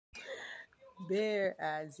Bear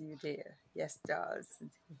as you dare. Yes, dolls.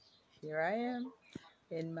 Here I am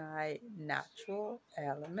in my natural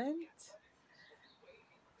element.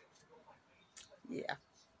 Yeah,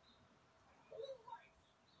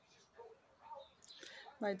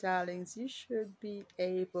 my darlings, you should be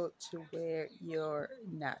able to wear your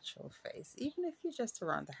natural face, even if you're just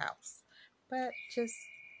around the house. But just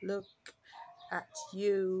look at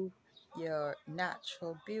you, your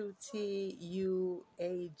natural beauty, you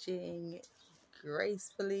aging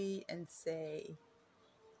gracefully, and say,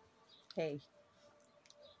 hey,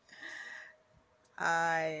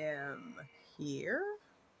 I am here.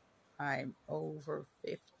 I'm over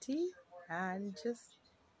 50 and just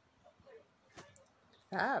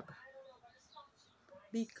fab.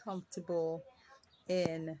 Be comfortable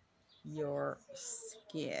in your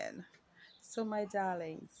skin. So, my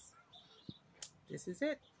darlings, this is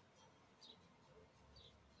it.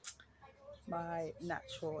 My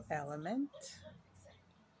natural element.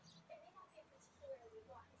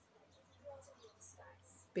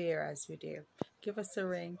 Bear as you dare. Give us a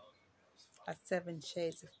ring at 7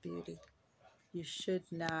 Shades of Beauty. You should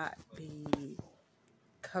not be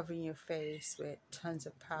covering your face with tons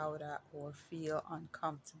of powder or feel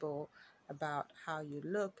uncomfortable about how you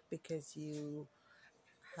look because you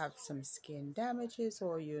have some skin damages,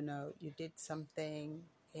 or you did something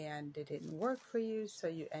and it didn't work for you, so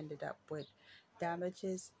you ended up with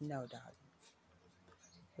damages. No, darling,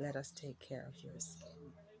 let us take care of your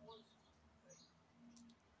skin.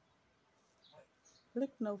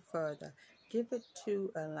 Look no further. Give your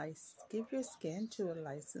skin to a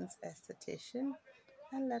licensed esthetician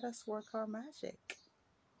and let us work our magic.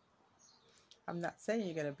 I'm not saying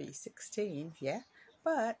you're going to be 16, yeah,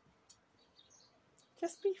 but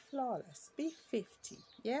just be flawless. Be 50,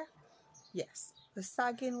 yeah? Yes, the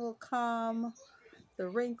sagging will come, the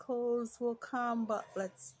wrinkles will come, but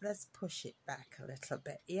let's push it back a little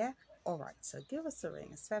bit, yeah? All right, so give us a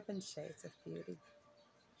ring, 7 Shades of Beauty.